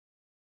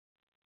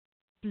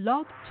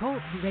Blog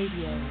Talk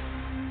Radio.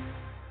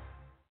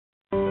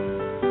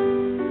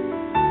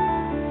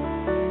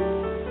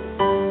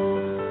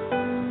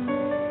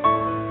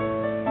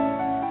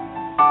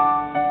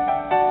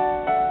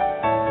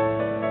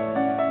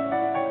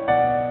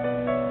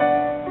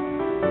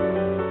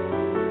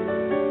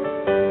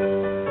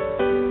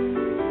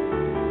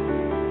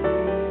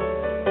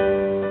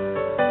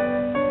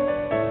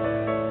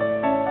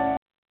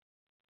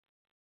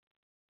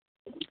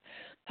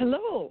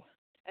 Hello,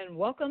 and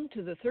welcome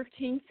to the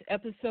 13th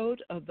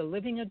episode of the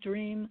Living a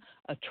Dream,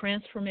 a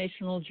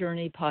Transformational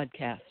Journey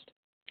podcast.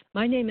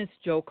 My name is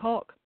Jo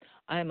Kalk.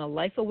 I am a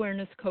life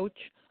awareness coach,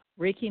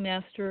 Reiki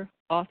master,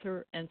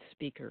 author, and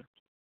speaker.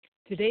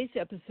 Today's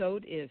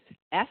episode is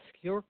Ask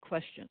Your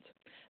Questions.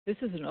 This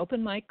is an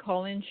open mic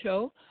call-in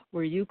show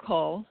where you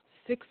call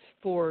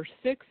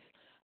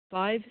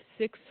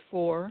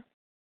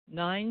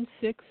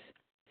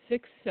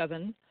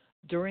 646-564-9667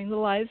 during the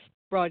live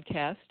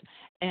broadcast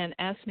and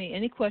ask me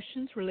any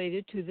questions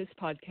related to this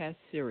podcast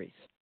series.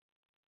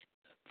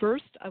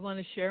 First, I want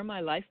to share my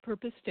life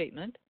purpose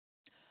statement.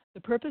 The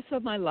purpose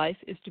of my life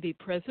is to be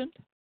present,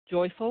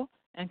 joyful,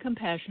 and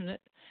compassionate,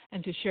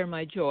 and to share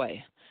my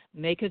joy,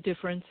 make a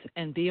difference,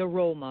 and be a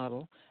role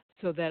model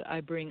so that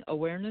I bring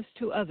awareness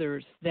to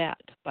others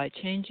that by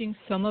changing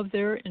some of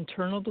their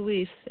internal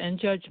beliefs and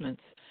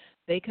judgments,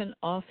 they can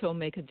also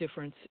make a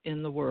difference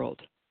in the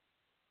world.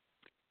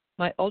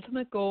 My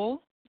ultimate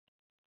goal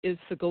is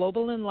the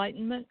global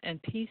enlightenment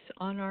and peace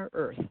on our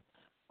earth,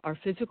 our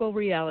physical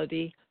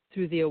reality,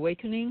 through the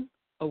awakening,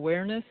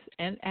 awareness,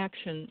 and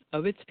action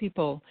of its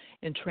people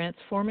in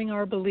transforming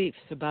our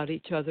beliefs about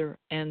each other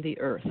and the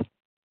earth.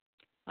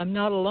 I'm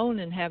not alone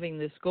in having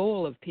this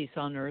goal of peace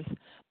on earth,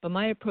 but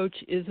my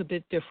approach is a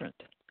bit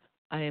different.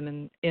 I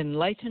am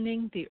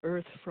enlightening the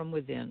earth from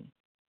within.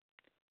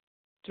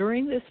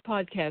 During this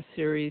podcast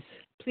series,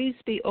 please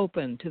be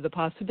open to the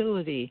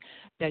possibility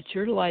that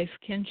your life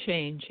can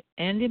change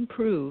and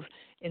improve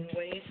in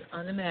ways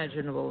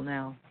unimaginable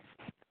now.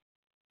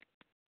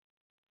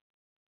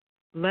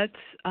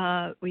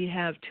 We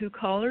have two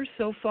callers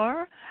so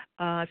far.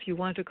 If you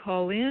want to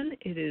call in,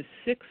 it is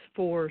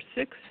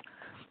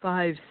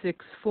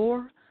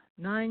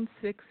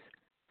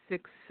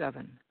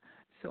 646-564-9667.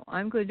 So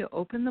I'm going to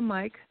open the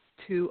mic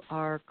to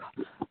our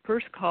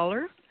first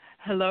caller.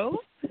 Hello?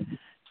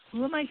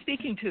 Who am I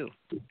speaking to?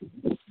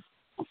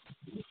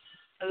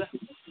 Hello?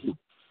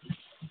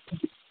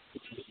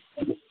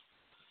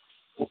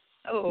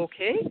 Oh,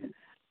 okay.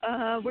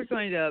 We're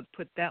going to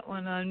put that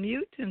one on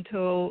mute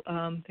until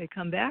they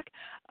come back.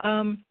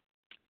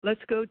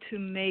 Let's go to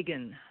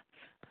Megan.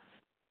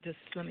 Just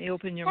let me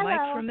open your mic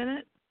for a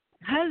minute.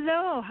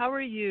 Hello, how are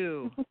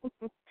you?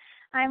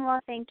 I'm well,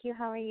 thank you.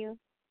 How are you?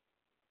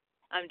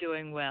 I'm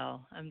doing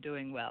well.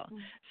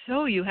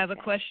 So you have a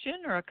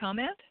question or a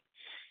comment?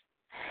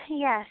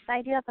 Yes,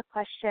 I do have a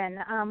question.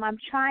 I'm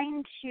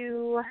trying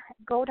to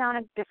go down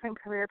a different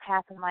career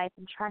path in life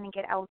and trying to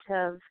get out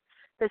of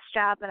this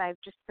job that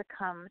I've just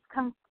become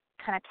kind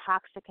of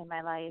toxic in my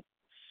life.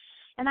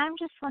 And I'm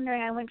just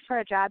wondering, I went for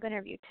a job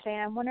interview today,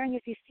 and I'm wondering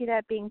if you see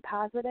that being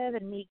positive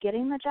and me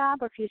getting the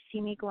job, or if you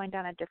see me going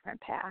down a different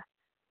path.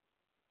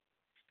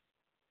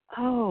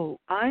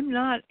 Oh, I'm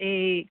not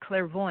a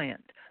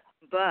clairvoyant,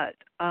 but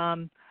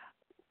does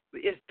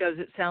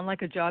it sound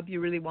like a job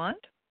you really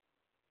want?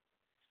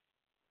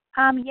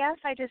 Yes,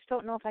 I just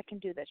don't know if I can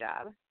do the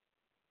job.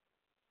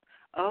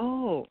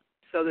 Oh,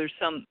 so there's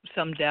some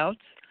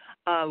doubts.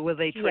 Will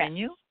they train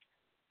you?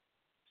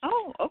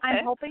 Oh, okay.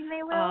 I'm hoping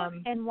they will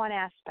in one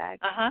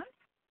aspect.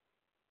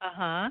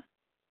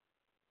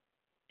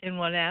 In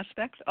what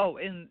aspect? Oh,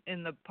 in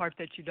the part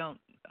that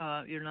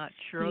you're not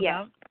sure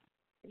about?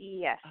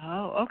 Yes.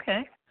 Oh,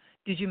 okay.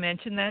 Did you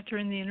mention that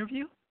during the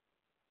interview?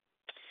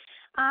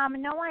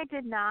 No, I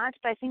did not,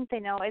 but I think they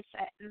know.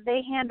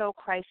 They handle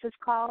crisis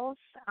calls.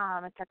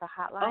 It's like a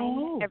hotline.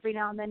 Oh. Every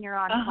now and then you're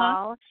on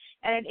call.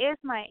 And it is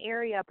my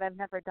area, but I've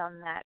never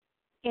done that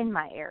in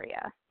my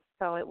area.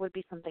 So it would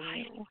be something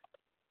new.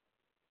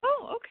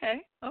 Oh,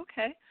 okay.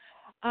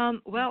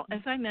 Well,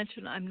 as I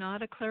mentioned, I'm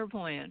not a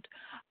clairvoyant.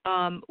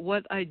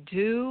 What I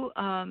do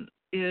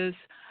is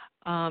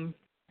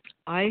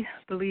I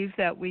believe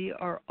that we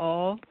are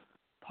all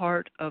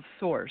part of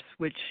Source,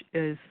 which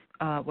is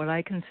what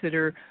I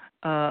consider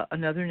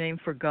another name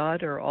for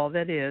God, or all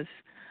that is,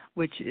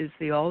 which is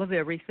the all of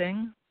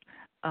everything,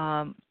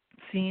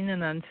 seen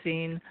and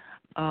unseen,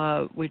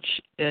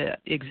 which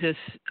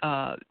exists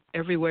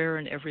everywhere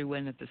and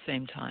everyone at the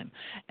same time.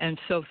 And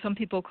so some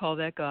people call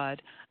that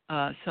God,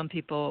 some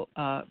people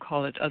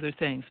call it other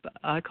things, but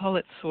I call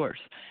it Source.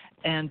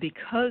 And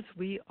because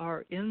we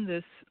are in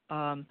this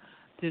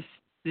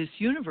this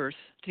universe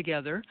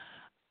together,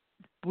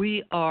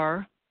 we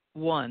are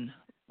one.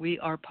 We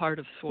are part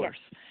of Source.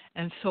 Yes.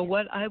 And so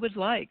what I would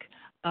like,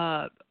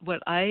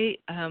 what I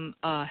am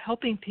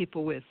helping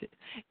people with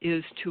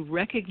is to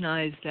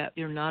recognize that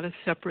you're not a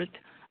separate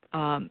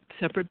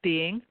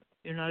being.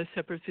 You're not a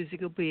separate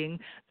physical being,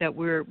 that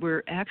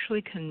we're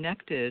actually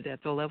connected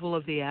at the level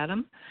of the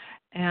atom,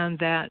 and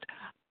that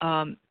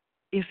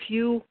if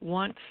you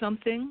want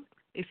something,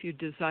 if you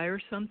desire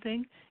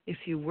something, if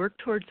you work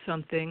towards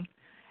something,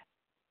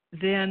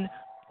 then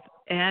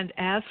and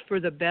ask for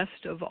the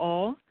best of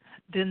all,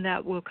 then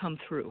that will come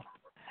through.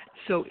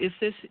 So if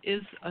this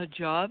is a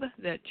job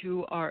that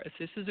if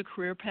this is a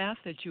career path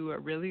that you are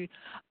really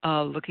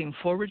looking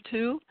forward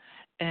to,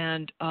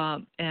 and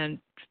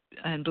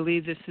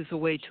believe this is a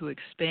way to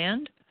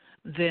expand,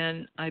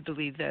 then I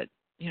believe that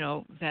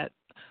that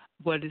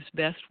what is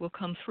best will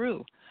come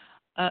through.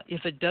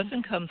 If it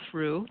doesn't come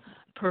through,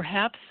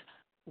 perhaps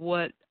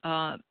what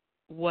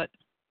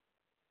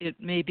it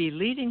may be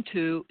leading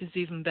to is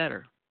even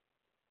better.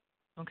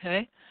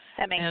 Okay?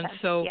 That makes and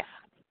sense. So, yeah.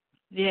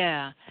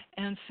 Yeah.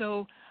 And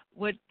so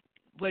what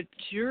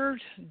you're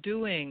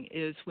doing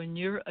is when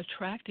you're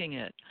attracting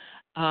it,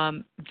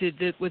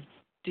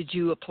 did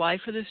you apply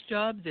for this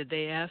job? Did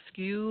they ask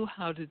you?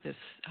 How did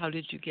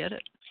you get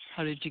it?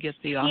 How did you get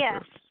the offer?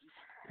 Yes.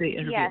 The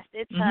interview? Yes,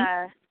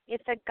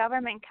 it's a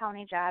government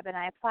county job, and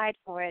I applied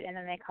for it, and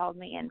then they called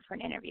me in for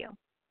an interview.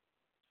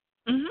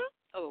 Mhm.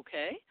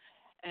 Okay.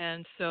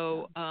 And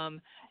so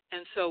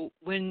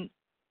when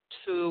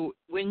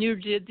you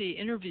did the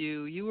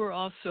interview, you were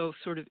also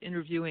sort of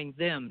interviewing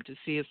them to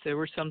see if there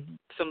were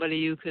somebody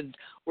you could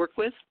work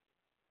with?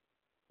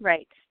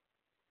 Right.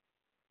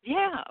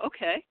 Yeah,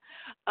 okay.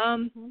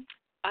 I'm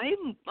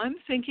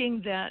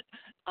thinking that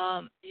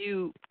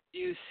you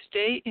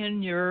stay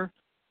in your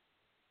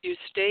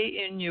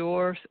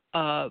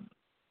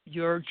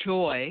your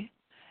joy,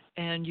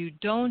 and you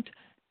don't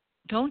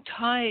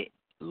tie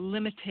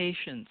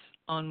limitations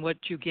on what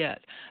you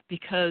get,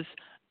 because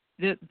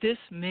this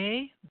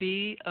may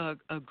be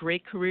a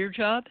great career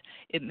job.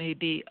 It may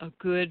be a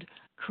good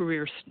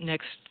career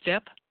next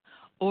step,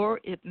 or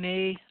it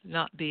may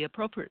not be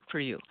appropriate for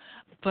you.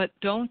 But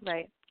don't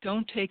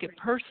take it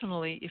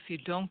personally if you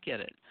don't get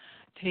it.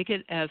 Take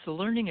it as a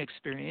learning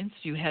experience.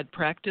 You had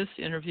practice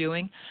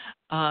interviewing.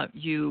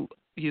 You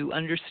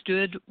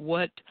understood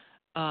what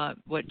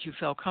you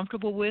felt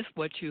comfortable with,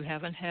 what you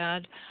haven't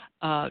had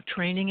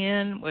training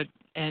in,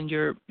 and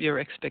your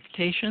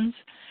expectations,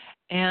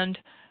 and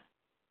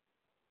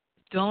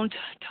don't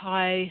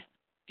tie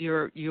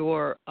your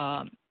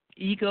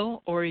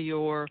ego or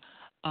your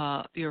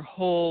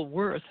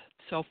whole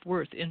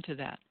self-worth into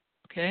that.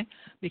 Okay,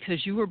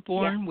 because you were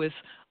born with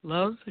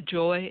love,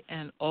 joy,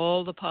 and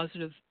all the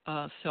positive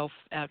self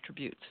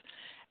attributes.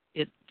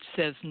 It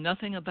says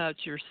nothing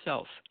about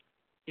yourself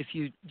if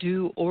you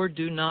do or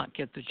do not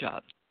get the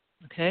job.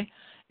 Okay,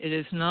 it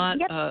is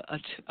not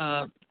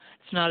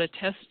it's not a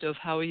test of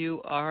how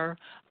you are.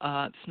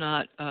 It's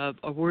not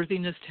a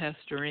worthiness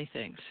test or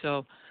anything.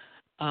 So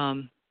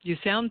you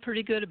sound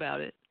pretty good about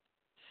it.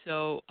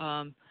 So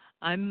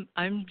I'm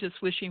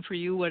just wishing for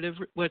you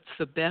what's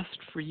the best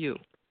for you.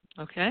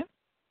 Okay.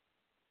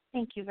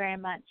 Thank you very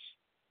much.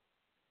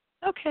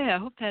 Okay, I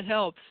hope that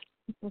helps.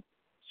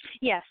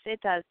 Yes,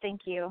 it does.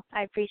 Thank you.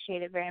 I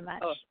appreciate it very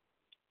much. Oh.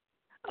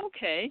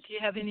 Okay. Do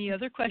you have any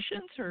other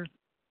questions or?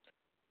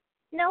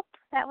 Nope,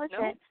 that was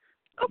it.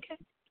 Okay.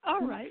 All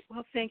right.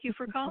 Well, thank you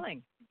for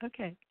calling.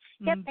 Okay.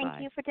 Yep,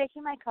 thank you for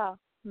taking my call.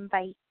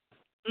 Bye.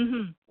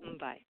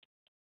 Bye.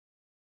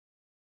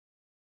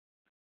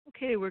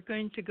 Okay, we're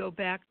going to go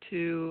back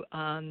to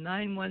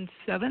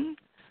 917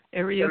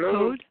 area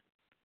code.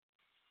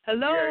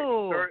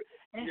 Hello.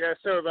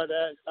 Sorry about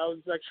that. I was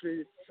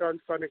actually trying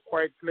to find a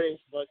quiet place,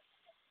 but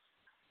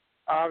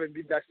I haven't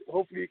been that.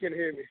 Hopefully you can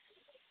hear me.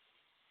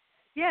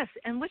 Yes,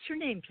 and what's your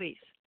name, please?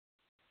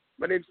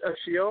 My name's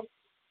Ashiel.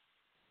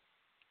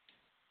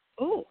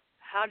 Oh,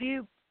 how do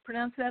you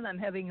pronounce that? I'm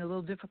having a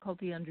little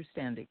difficulty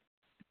understanding.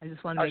 I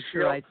just want to make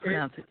sure I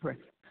pronounce it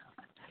correctly.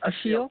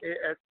 Ashiel?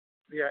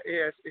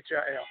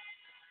 A-S-H-I-L.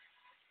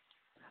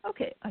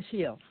 Okay,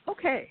 Ashiel.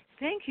 Okay,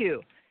 thank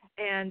you.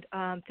 And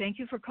thank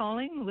you for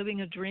calling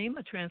Living a Dream,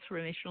 a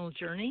Transformational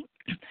Journey.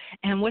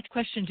 And what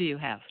question do you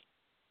have?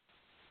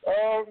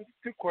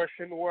 Two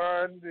questions.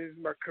 One is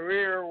my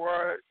career,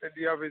 and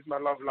the other is my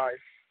love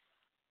life.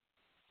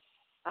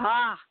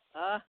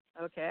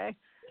 Okay.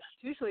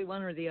 It's usually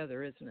one or the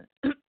other, isn't it?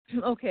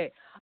 Okay.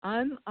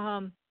 I'm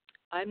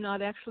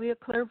not actually a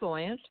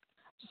clairvoyant,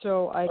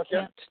 so I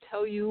can't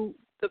tell you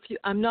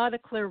I'm not a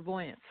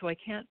clairvoyant, so I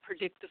can't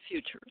predict the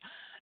future,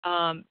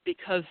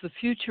 because the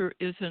future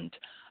isn't.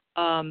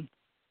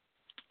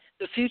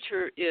 The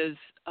future is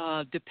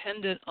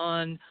dependent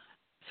on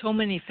so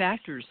many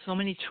factors, so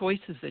many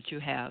choices that you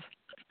have,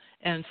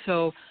 and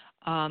so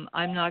I'm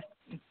not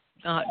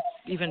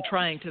even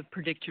trying to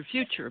predict your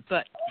future.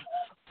 But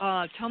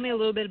tell me a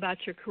little bit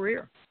about your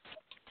career.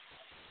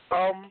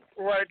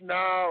 Right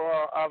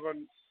now, I have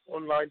an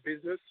online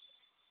business,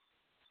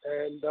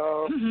 and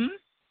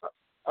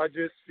I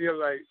just feel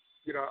like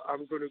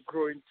I'm going to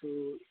grow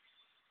into.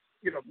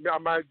 I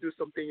might do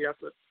something else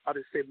at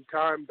the same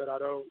time, but I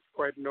don't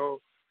quite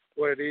know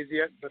what it is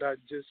yet. But I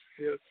just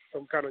feel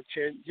some kind of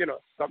change,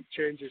 some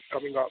change is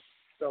coming up.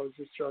 So I was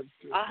just trying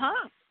to.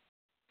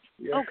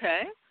 Yeah.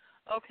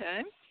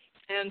 Okay.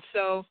 And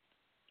so,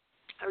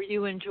 are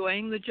you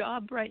enjoying the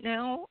job right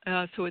now?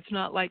 So it's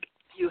not like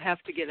you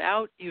have to get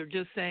out? You're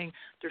just saying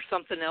there's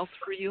something else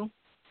for you?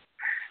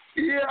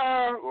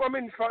 Yeah, well, I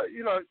mean,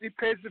 it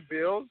pays the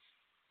bills,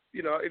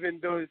 even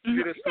though it's a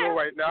little slow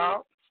right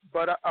now,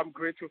 but I'm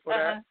grateful for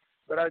that.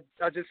 But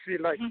I just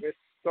feel like it's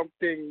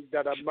something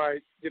that I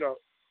might,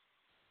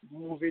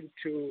 move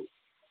into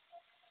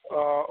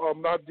or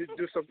not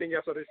do something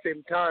else at the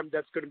same time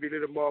that's going to be a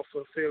little more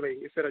fulfilling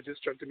instead of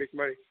just trying to make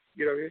money.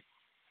 You know what I mean?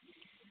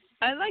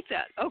 I like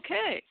that.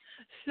 Okay.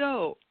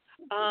 So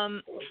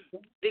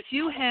if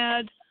you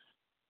had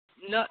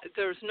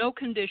there's no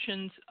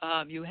conditions,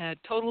 you had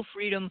total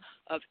freedom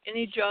of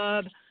any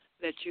job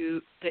that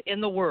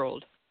in the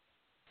world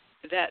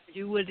that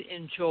you would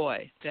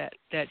enjoy, that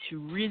you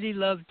really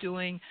love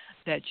doing,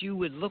 that you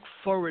would look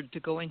forward to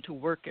going to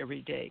work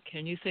every day.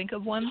 Can you think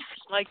of one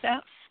like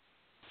that?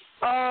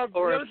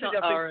 Or a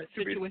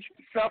situation?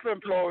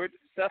 Self-employed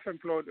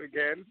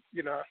again,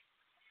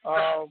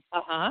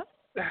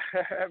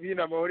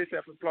 I'm already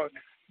self-employed,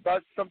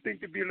 but something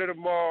to be a little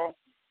more,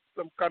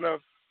 some kind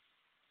of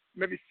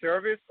maybe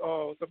service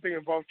or something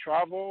involved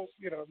travel.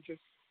 I'm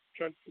just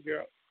trying to figure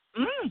out.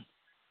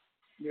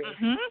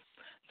 Yeah.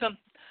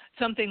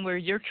 Something where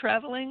you're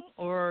traveling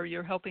or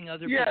you're helping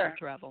other people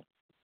travel.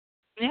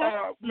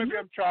 Yeah. Maybe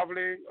I'm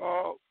traveling,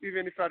 or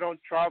even if I don't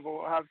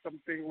travel, I have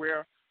something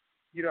where,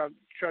 I'm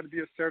trying to be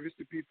a service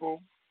to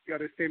people at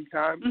the same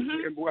time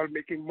and while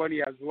making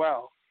money as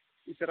well,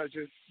 instead of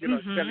just,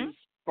 selling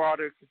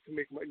products to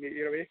make money.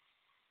 You know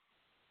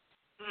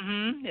what I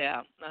mean?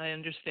 Yeah, I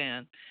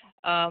understand.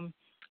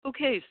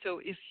 Okay,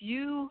 so if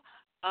you,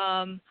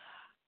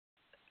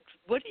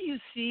 what do you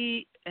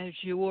see as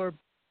your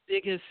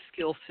biggest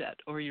skill set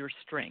or your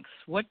strengths?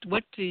 What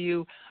do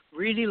you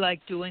really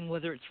like doing,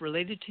 whether it's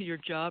related to your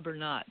job or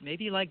not?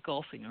 Maybe you like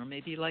golfing or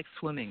maybe you like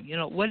swimming.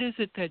 What is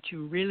it that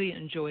you really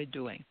enjoy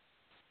doing?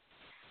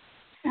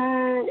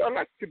 I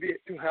like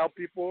to help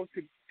people,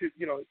 to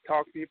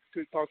talk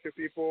to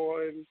people,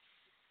 and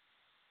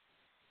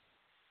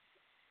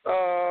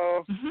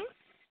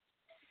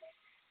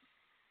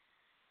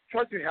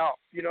try to help.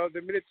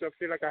 The minute I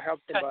feel like I help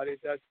somebody,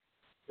 that's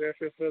very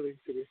fulfilling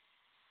to me.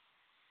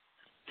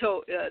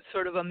 So,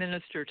 sort of a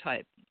minister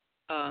type,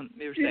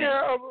 you're saying?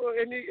 Yeah,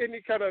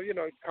 any kind of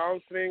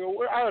counseling,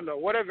 or I don't know,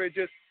 whatever.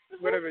 Just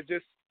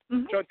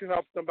try to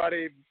help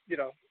somebody,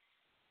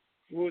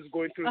 who's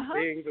going through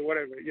things or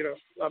whatever.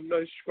 I'm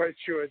not quite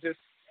sure. Just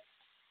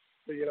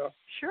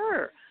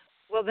Sure.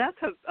 Well,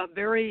 that's a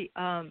very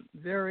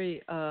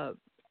very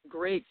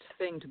great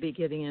thing to be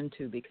getting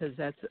into, because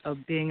that's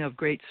being of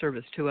great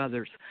service to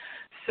others.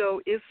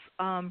 So, if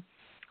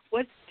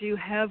what do you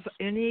have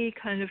any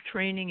kind of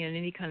training and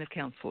any kind of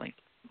counseling?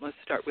 Let's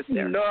start with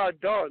there. No, I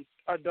don't.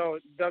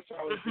 That's what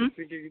I was just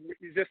thinking.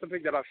 It's just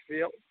something that I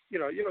feel.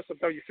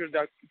 Sometimes you feel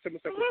that it's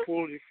almost like a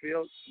pull you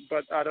feel,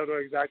 but I don't know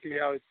exactly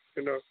how it's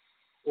gonna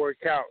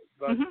work out.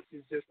 But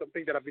it's just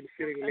something that I've been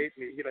feeling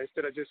lately.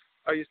 Instead of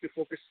I used to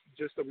focus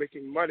just on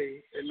making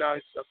money, and now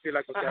I feel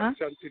like I'm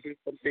trying to do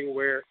something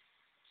where,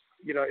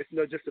 it's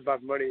not just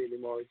about money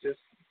anymore. It's just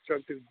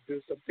trying to do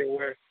something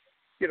where,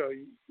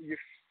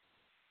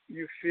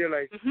 you feel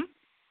like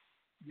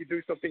you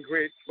do something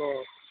great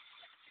for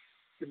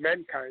the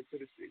mankind, so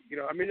to speak.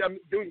 I'm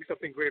doing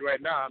something great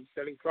right now. I'm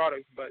selling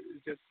products, but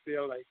it just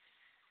feel like,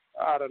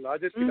 I don't know. I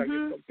just feel like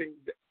it's something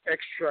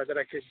extra that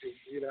I can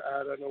do.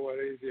 I don't know what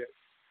it is yet.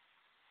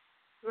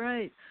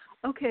 Right.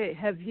 Okay.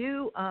 Have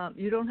you?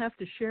 You don't have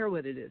to share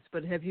what it is,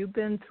 but have you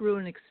been through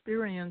an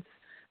experience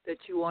that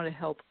you want to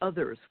help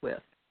others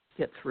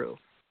get through,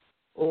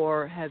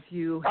 or have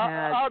you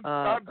had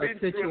a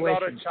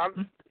situation?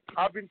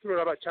 I've been through a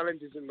lot of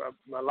challenges in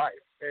my life,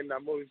 and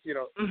I'm always,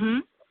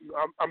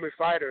 I'm a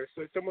fighter.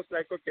 So it's almost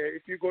like, okay,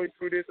 if you're going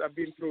through this, I've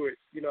been through it,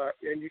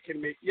 and you can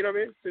make, what I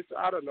mean? So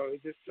I don't know.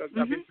 It's just,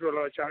 I've been through a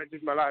lot of challenges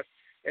in my life,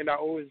 and I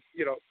always,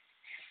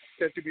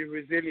 tend to be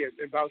resilient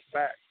and bounce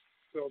back.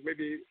 So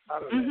maybe, I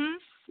don't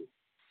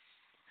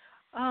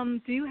know.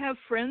 Do you have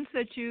friends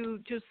that you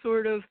just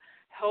sort of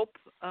help,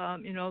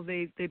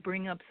 they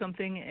bring up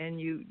something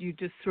and you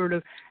just sort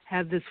of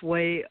have this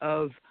way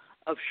of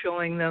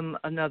showing them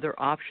another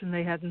option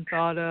they hadn't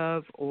thought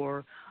of,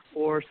 or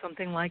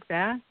something like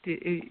that?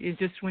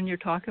 Just when you're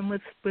talking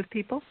with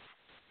people?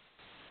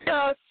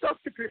 Yeah, I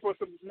talk to people.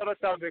 So a lot of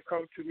times they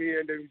come to me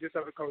and then we just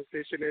have a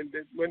conversation, and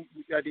then when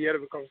at the end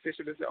of the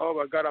conversation they say, "Oh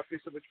my God, I feel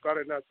so much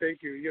better now.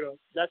 Thank you."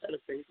 That kind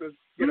of thing. So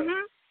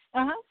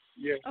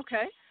Yeah.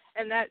 Okay.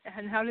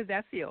 And how did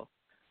that feel?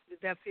 Did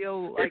that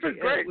feel like it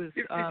great. It was?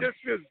 It just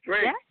feels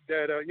great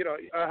that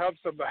I help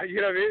somebody.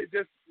 You know what I mean?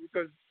 Just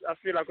because I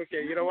feel like,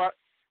 okay, you know what?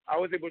 I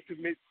was able to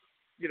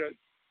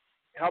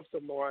help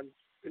someone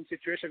in a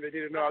situation they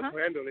didn't know how to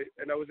handle it,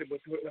 and I was able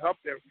to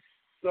help them.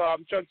 So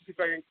I'm trying to see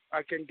if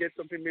I can get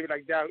something maybe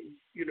like that,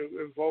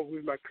 involved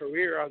with my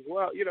career as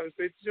well. So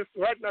it's just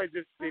right now, it's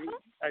just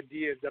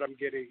ideas that I'm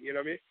getting. You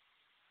know what I mean?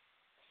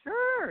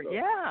 Sure. So.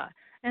 Yeah.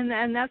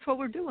 And that's what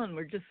we're doing.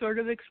 We're just sort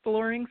of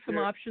exploring some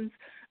options,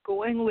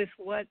 going with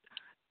what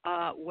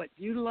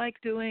you like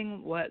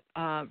doing, what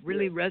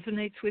really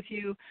resonates with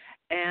you,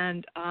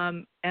 and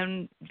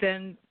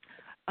then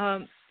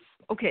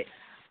okay.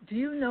 do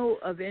you know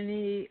of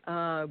any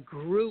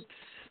groups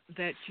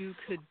that you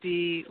could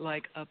be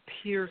like a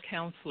peer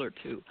counselor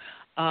to?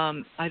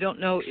 I don't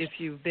know if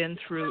you've been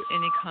through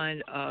any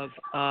kind of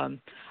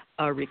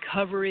a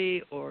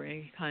recovery or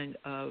any kind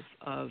of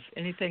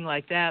anything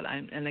like that.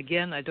 And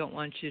again, I don't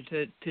want you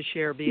to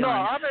share beyond. No,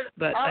 I haven't.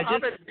 But I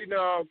haven't been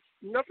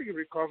nothing in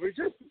recovery.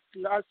 Just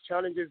last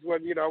challenges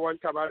when one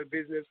time out of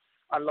business,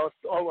 I lost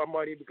all my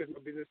money because my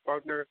business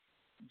partner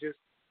just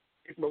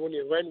took my money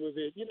and ran with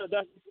it.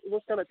 That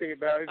was kind of thing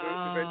about it.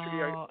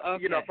 Eventually,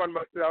 I found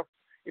myself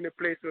in a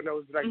place when I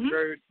was like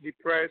very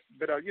depressed,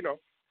 but I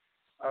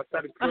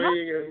started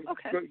praying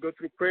and go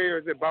through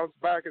prayers and bounce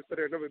back and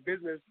start another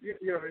business.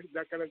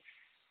 That kind of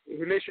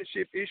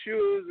relationship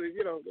issues,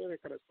 that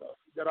kind of stuff.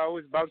 That I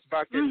always bounce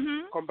back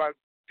and come back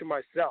to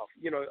myself.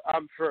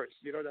 I'm first.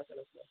 That kind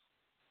of stuff.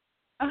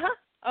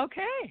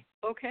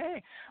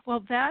 Okay.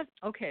 Well, that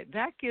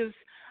gives.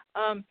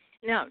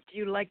 Now, do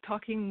you like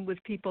talking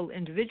with people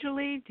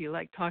individually? Do you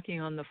like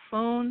talking on the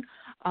phone?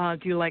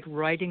 Do you like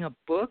writing a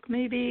book,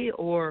 maybe,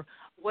 or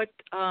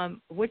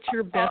what's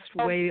your best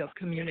way of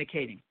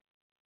communicating?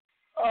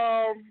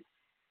 I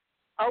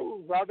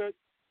would rather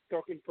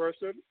talk in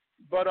person,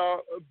 but a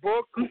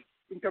book,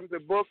 in terms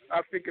of book,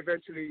 I think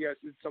eventually, yes,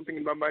 it's something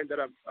in my mind that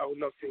I would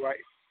love to write.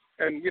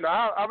 And,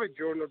 I have a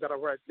journal that I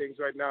write things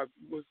right now,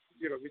 which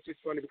is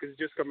funny because it's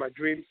just got my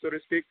dreams, so to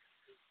speak.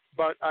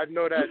 But I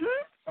know that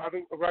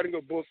writing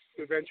a book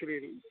eventually,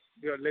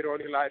 later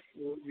on in life,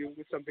 will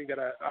be something that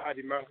I had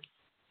in mind.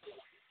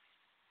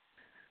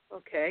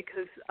 Okay,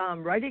 because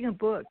writing a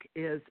book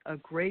is a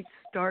great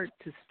start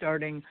to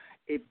starting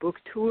a book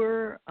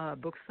tour, a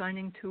book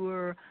signing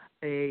tour,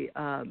 a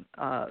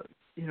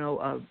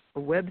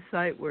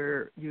website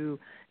where you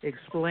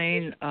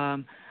explain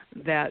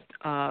that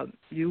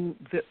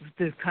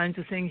the kinds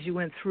of things you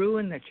went through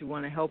and that you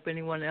want to help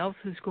anyone else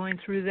who's going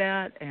through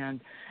that, and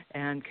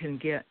can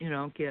get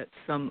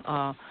some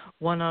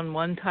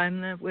one-on-one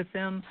time with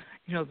them.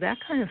 That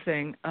kind of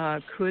thing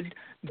could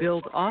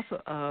build off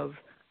of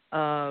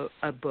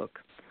a book.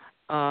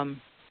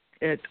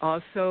 It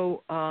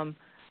also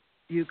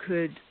you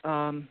could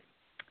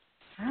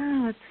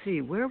let's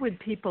see, where would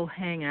people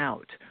hang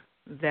out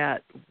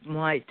that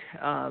might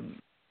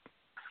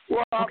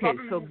okay,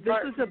 so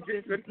this is a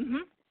bit.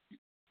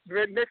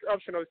 The next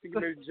option I was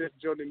thinking maybe just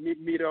join a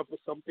meet up or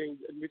something,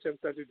 in which I'm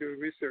starting to do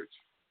research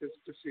just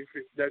to see if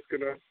that's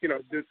gonna,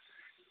 just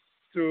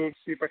to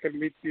see if I can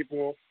meet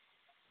people.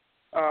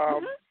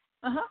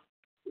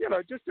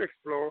 Just to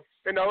explore,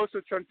 and I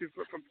also trying to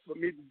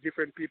meet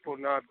different people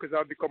now because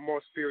I've become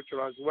more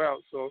spiritual as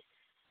well. So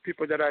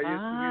people that I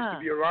used to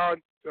be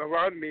around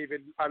me, they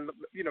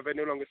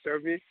no longer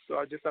serve me. So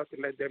I just have to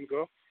let them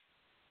go.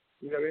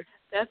 You know what I mean?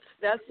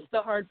 That's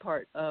the hard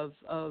part of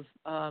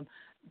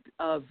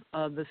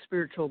the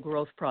spiritual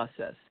growth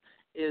process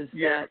is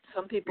that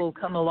some people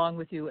come along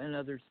with you and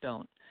others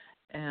don't.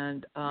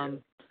 And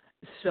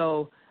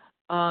so,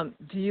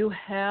 do you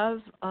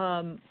have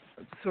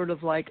sort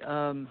of like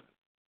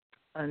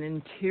an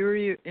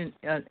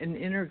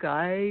inner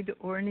guide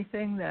or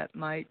anything that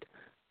might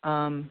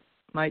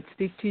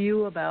speak to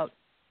you about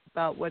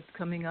what's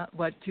coming up,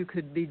 what you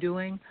could be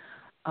doing?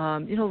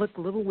 Like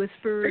little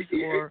whispers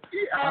or.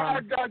 I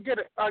get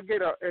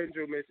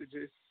angel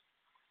messages.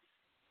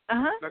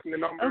 Like the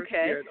numbers.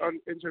 Okay. Yeah,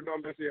 angel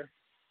numbers. Yeah.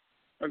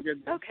 I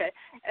get them. Okay.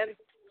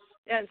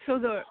 And so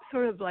the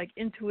sort of like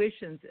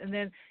intuitions, and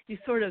then you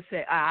sort of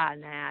say,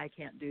 nah, I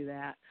can't do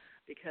that.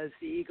 Because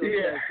the ego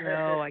says,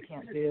 no, I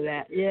can't do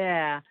that.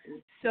 Yeah.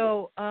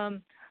 So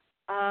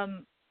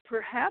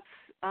perhaps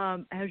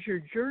as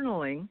you're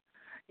journaling,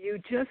 you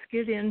just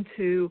get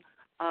into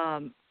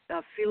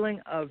a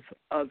feeling of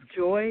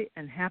joy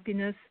and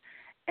happiness,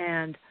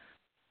 and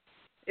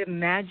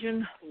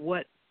imagine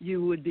what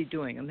you would be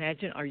doing.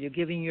 Imagine, are you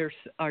giving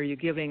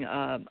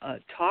a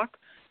talk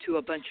to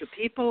a bunch of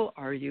people?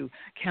 Are you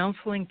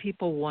counseling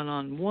people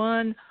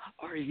one-on-one?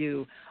 Are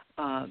you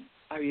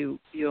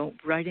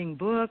writing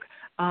book?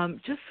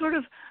 Just sort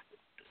of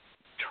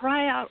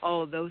try out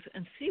all of those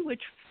and see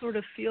which sort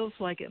of feels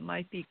like it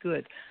might be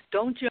good.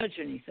 Don't judge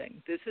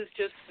anything. This is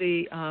just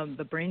the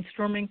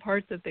brainstorming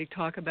part that they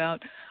talk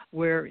about,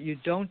 where you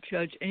don't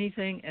judge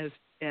anything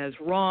as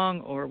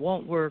wrong or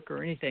won't work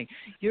or anything.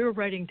 You're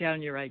writing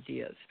down your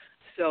ideas.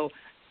 So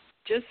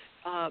just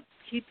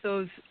keep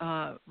those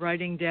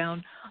writing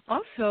down.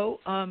 Also,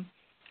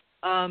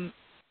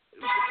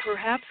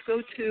 perhaps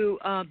go to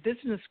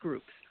business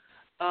groups.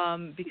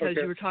 Because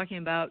you were talking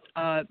about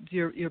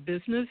your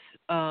business,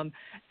 and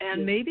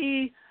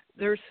maybe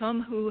there's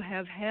some who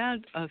have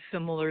had a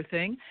similar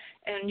thing,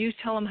 and you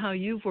tell them how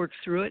you've worked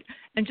through it,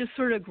 and just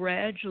sort of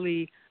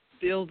gradually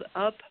build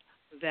up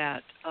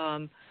that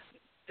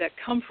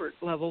comfort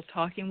level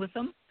talking with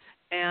them,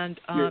 and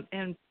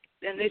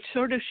it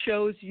sort of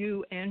shows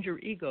you and your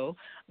ego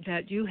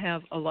that you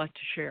have a lot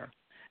to share,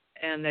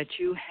 and that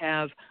you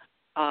have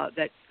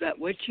that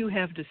what you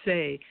have to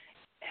say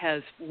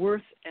has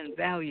worth and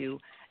value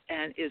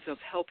and is of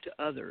help to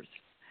others.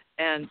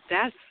 And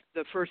that's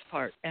the first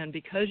part. And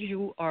because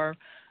you are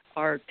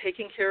are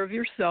taking care of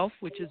yourself,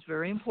 which is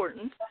very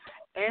important,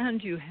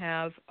 and you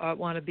have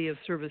want to be of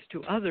service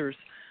to others,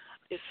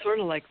 it's sort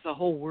of like the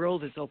whole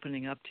world is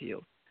opening up to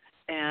you.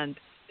 And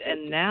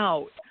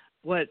now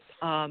what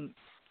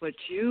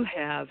you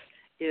have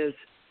is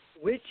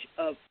which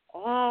of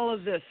all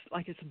of this,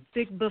 like it's a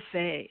big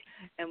buffet,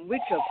 and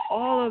which of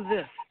all of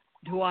this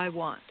do I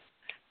want?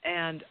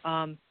 And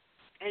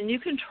you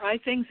can try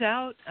things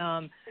out.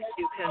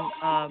 You can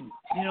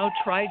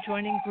try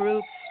joining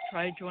groups,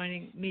 try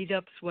joining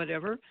meetups,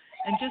 whatever,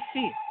 and just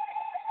see.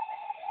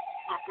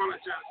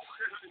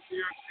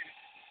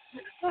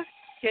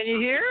 Can you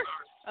hear?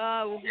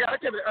 Yeah, I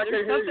can there's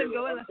hear something you.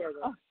 going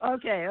on. Oh,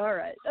 okay, all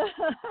right.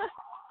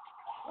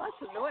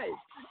 Lots of noise.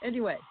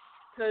 Anyway,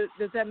 so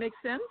does that make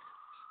sense?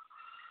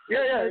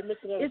 Yeah, it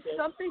makes a lot of it's sense.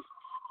 something.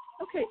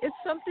 Okay, it's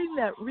something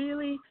that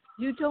really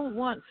you don't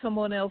want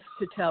someone else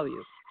to tell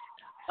you.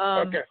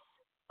 Okay.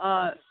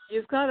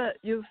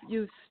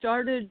 You've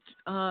started.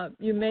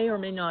 You may or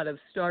may not have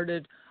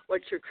started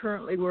what you're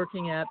currently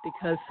working at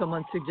because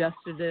someone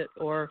suggested it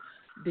or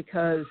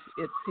because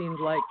it seemed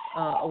like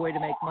a way to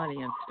make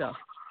money and stuff.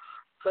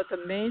 But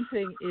the main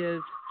thing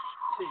is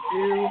to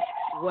do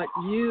what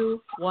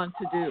you want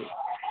to do,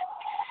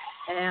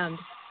 and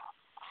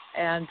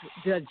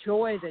the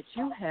joy that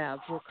you have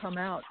will come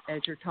out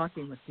as you're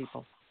talking with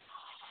people.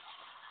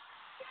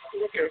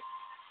 Okay.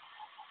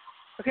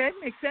 Okay,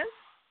 makes sense?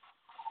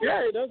 Yeah,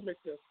 it does make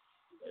sense.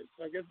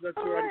 I guess that's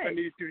All what right. I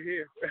needed to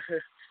hear.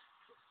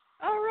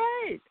 All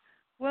right.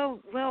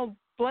 Well,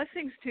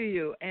 blessings to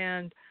you,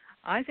 and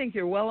I think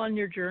you're well on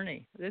your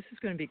journey. This is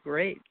going to be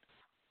great.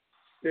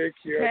 Thank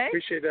you. Okay? I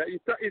appreciate that.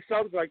 It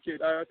sounds like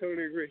it. I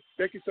totally agree.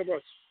 Thank you so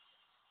much.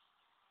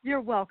 You're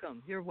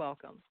welcome. You're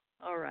welcome.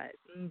 All right.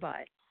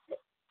 Bye.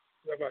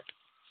 Bye-bye.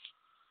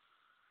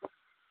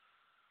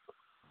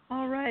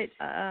 All right.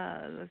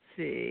 Let's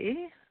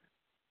see.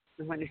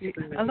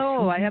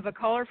 Hello. I have a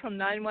caller from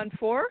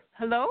 914.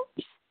 Hello?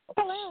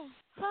 Hello.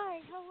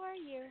 Hi. How are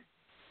you?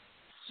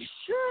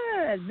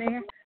 Good.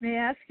 May I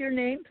ask your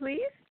name, please?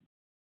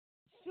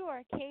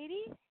 Sure.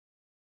 Katie?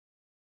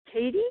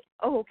 Katie?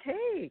 Oh,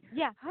 okay.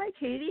 Yeah. Hi,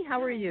 Katie.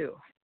 How are you?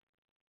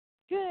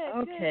 Good.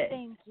 Okay. Good.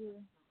 Thank you.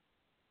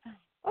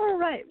 All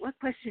right. What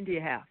question do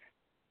you have?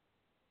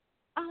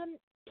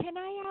 Can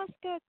I ask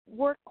a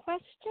work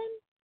question?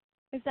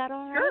 Is that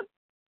all right? Sure.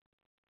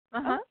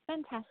 Uh-huh. Oh,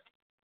 fantastic.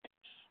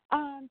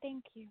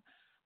 Thank you.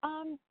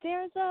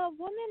 There's a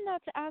woman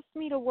that's asked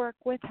me to work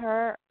with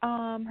her.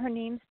 Her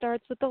name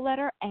starts with the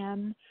letter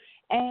M,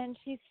 and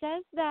she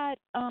says that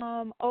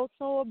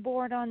also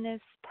aboard on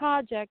this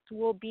project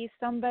will be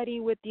somebody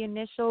with the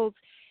initials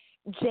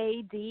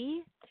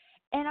JD,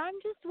 and I'm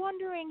just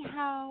wondering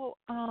how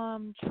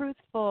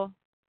truthful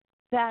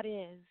that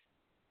is.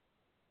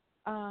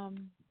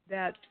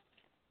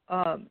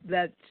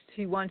 That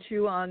she wants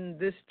you on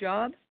this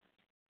job,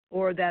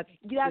 or that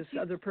Yes,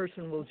 this other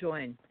person will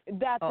join?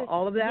 That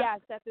all of that? Yes,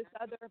 that this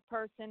other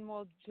person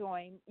will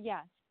join.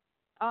 Yes.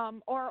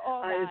 Or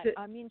all that.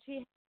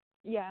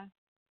 Yeah.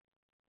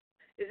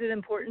 Is it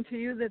important to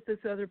you that this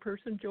other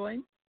person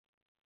join?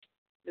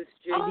 This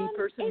JD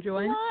person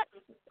join?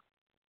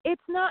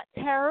 It's not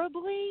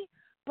terribly,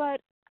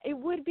 but it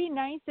would be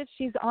nice if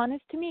she's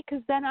honest to me,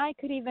 because then I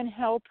could even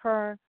help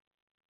her.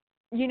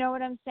 You know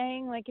what I'm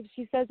saying? Like if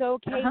she says,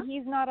 okay,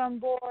 he's not on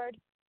board,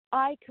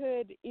 I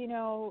could,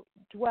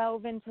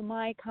 delve into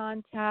my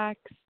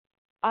contacts.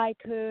 I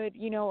could,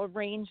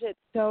 arrange it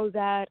so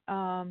that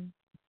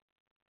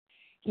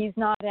he's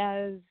not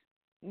as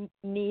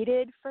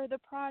needed for the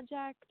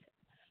project.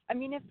 I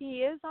mean, if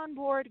he is on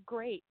board,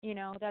 great,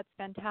 that's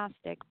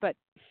fantastic. But,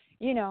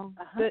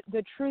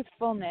 the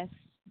truthfulness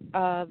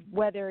of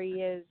whether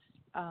he is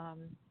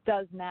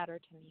does matter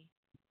to me.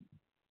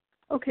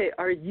 Okay,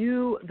 are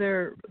you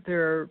their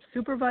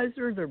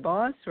supervisor, their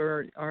boss,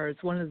 or is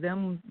one of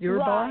them your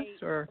boss?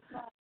 Or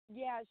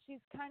yeah, she's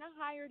kind of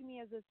hired me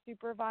as a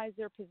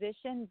supervisor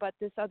position, but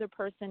this other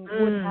person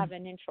would have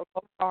an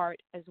integral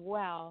part as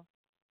well.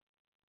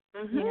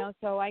 Mm-hmm.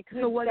 So I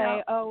could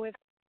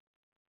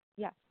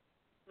yes.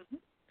 Mm-hmm.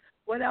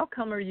 What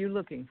outcome are you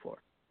looking for?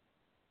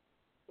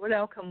 What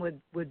outcome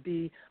would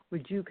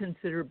you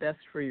consider best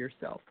for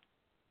yourself?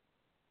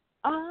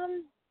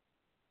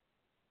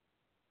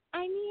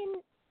 I mean,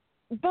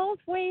 both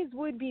ways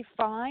would be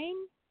fine,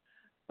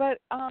 but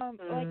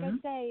like I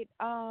say,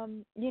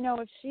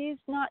 if she's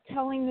not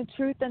telling the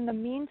truth in the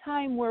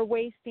meantime, we're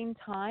wasting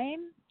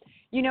time.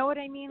 You know what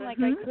I mean? Like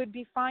I could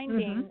be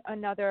finding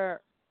another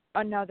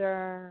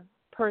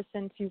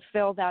person to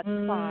fill that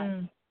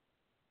spot.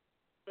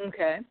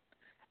 Okay.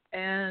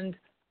 And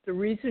the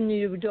reason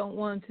you don't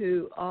want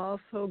to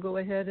also go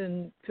ahead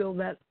and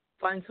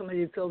find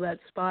somebody to fill that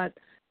spot,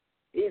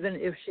 even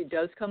if she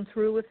does come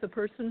through with the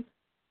person,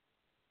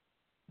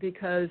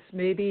 because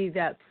maybe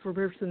that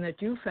person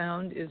that you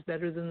found is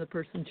better than the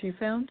person she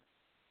found?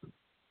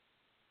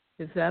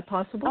 Is that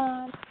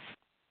possible?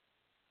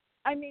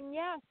 I mean,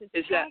 yes,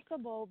 it's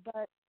possible,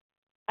 but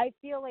I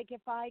feel like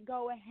if I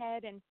go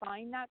ahead and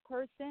find that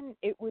person,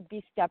 it would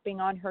be stepping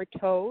on her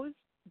toes.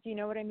 Do you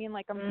know what I mean?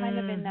 Like I'm kind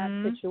of in that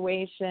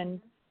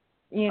situation,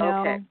 you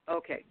know.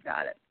 Okay,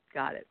 got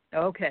it.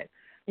 Okay,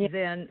 yeah.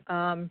 Then,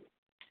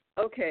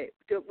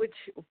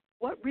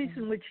 what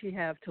reason would she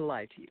have to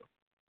lie to you?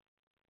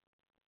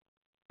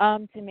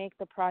 To make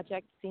the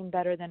project seem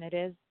better than it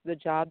is, the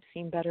job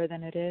seem better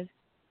than it is.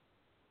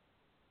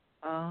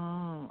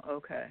 Oh,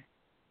 okay.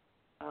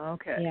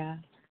 Yeah.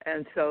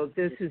 And so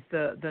this is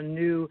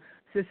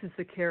this is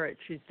the carrot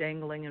she's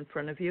dangling in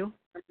front of you?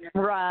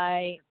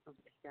 Right.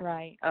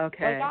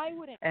 Okay. Like I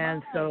wouldn't and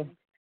mind, so,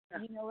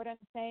 you know what I'm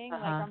saying?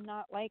 Like I'm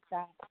not like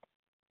that.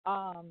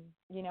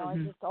 You know, I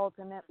just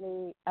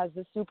ultimately, as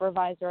the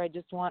supervisor, I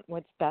just want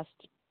what's best,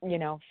 you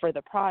know, for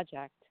the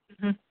project.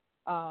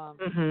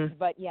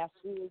 But yes,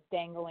 she was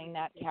dangling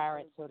that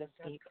carrot, so to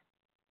speak.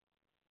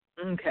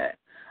 Okay.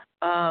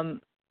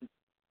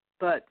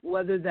 But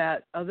whether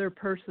that other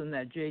person,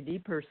 that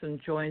JD person,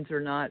 joins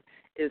or not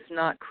is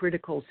not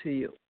critical to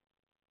you.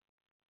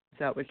 Is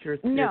that what you're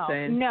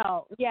saying?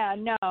 No. Yeah,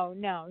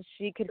 no.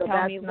 She could so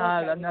tell me. That's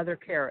not another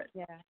carrot.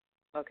 Yeah.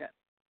 Okay.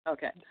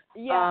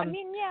 Yeah, I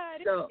mean,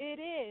 it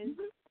is.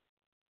 Mm-hmm.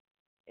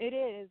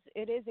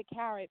 It is a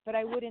carrot, but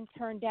I wouldn't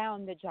turn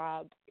down the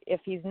job if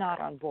he's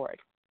not on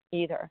board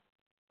either.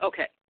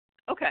 Okay.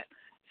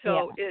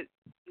 So is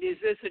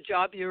this a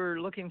job you're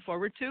looking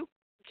forward to?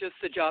 Just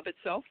the job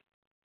itself?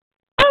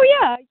 Oh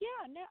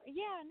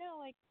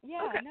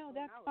no,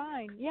 that's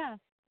fine. Yeah.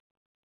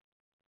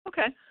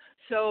 Okay.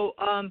 So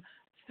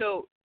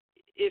so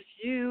if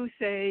you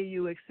say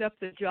you accept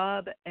the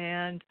job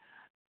and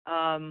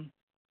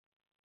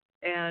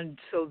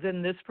so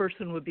then this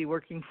person would be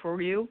working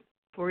for you?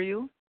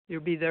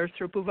 You'll be their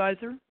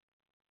supervisor?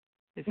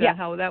 Is that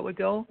how that would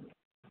go?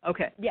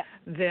 Okay. Yeah.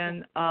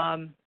 Then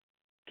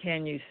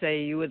can you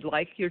say you would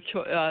like your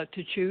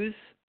to choose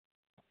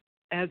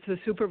as the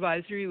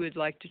supervisor? You would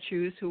like to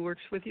choose who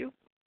works with you?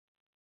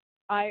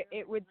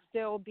 It would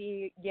still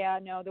be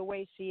the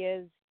way she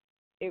is.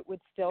 It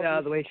would still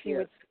be the way she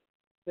is.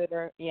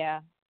 Consider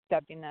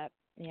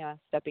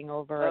stepping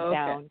over a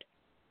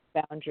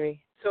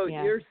boundary. So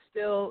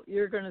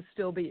you're going to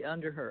still be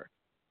under her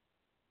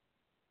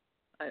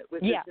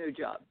with this new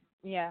job.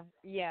 Yeah.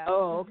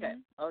 Oh, okay.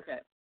 Okay.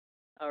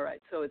 All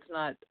right. So it's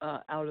not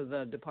out of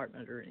the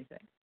department or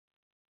anything.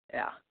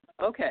 Yeah.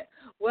 Okay.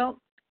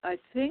 Well, I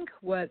think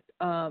what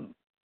I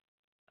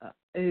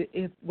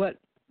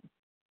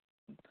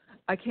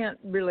can't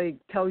really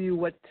tell you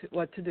what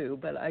to do,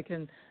 but I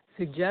can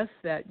suggest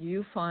that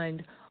you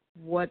find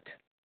what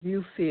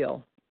you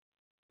feel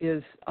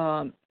is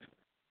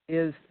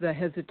the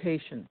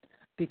hesitation,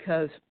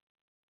 because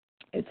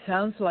it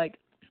sounds like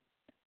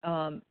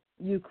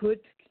you could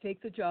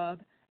take the job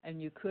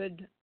and you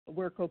could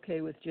work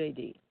okay with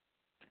JD.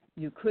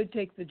 You could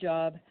take the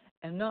job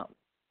and not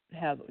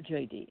have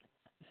JD.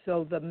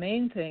 So the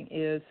main thing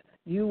is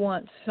you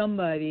want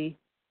somebody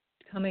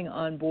coming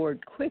on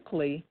board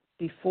quickly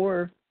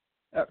before,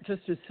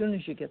 just as soon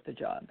as you get the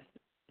job.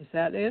 Is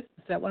that it?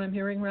 Is that what I'm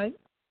hearing right?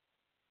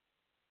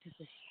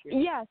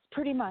 Yes,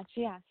 pretty much,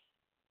 yes.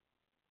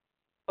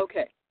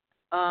 Okay.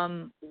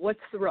 What's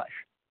the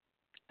rush?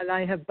 And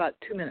I have about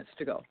 2 minutes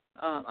to go.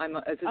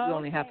 This is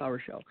only a half-hour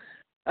show.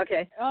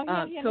 Okay.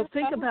 So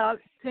think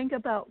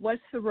about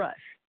what's the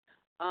rush,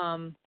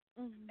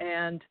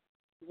 and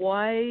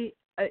why.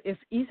 If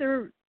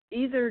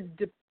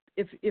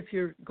if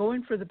you're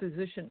going for the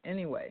position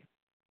anyway,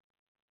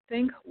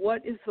 think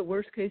what is the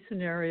worst case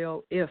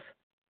scenario if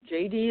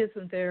JD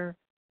isn't there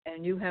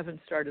and you haven't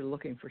started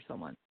looking for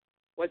someone.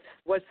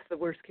 What's the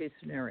worst case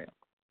scenario?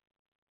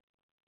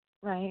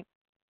 Right.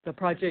 The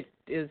project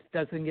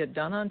doesn't get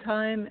done on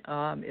time.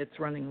 It's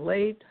running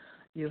late.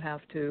 You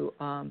have to.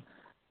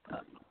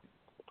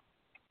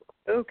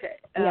 Okay.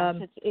 Yes,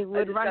 it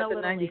would run a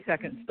little 90 late.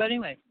 seconds. But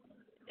anyway.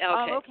 Okay.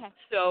 Oh, okay.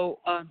 So,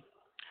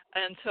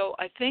 so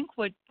I think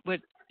what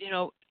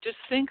just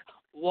think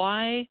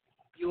why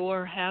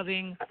you're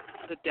having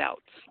the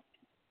doubts.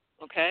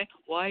 Okay.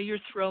 Why you're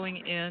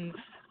throwing in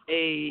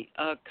a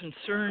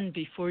concern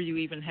before you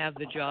even have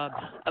the job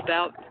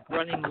about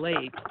running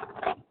late.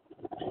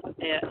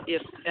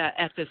 If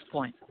at this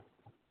point.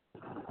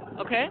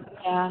 Okay?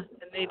 Yeah.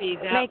 And maybe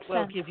that Makes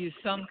will sense. give you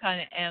some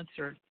kind of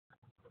answer.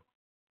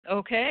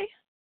 Okay?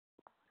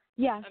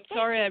 Yeah. I'm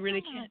sorry I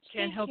really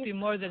can't help you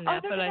more than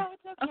that, no, but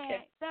it's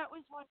okay. That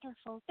was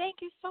wonderful. Thank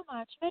you so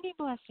much. Many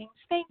blessings.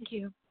 Thank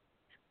you.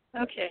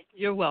 Okay,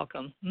 you're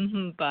welcome.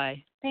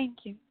 Bye. Thank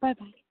you.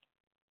 Bye-bye.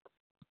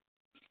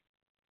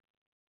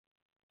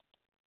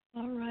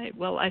 All right.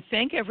 Well, I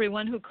thank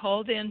everyone who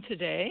called in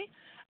today.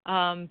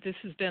 This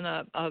has been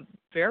a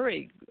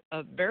very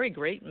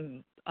great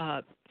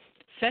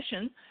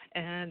session,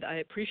 and I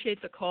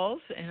appreciate the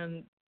calls.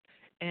 And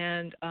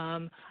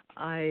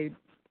I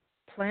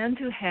plan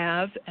to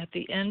have at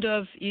the end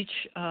of each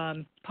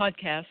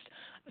podcast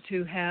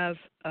to have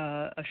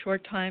a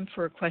short time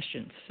for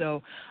questions.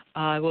 So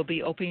I will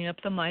be opening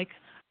up the mic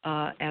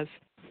as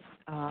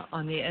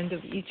on the end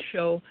of each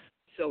show.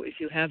 So if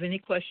you have any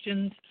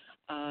questions,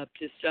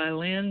 just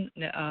dial in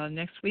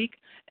next week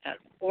at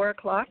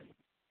 4:00.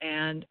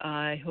 And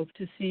I hope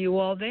to see you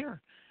all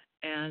there.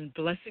 and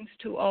blessings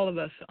to all of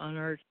us on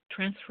our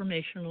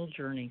transformational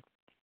journey.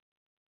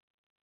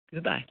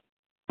 Goodbye.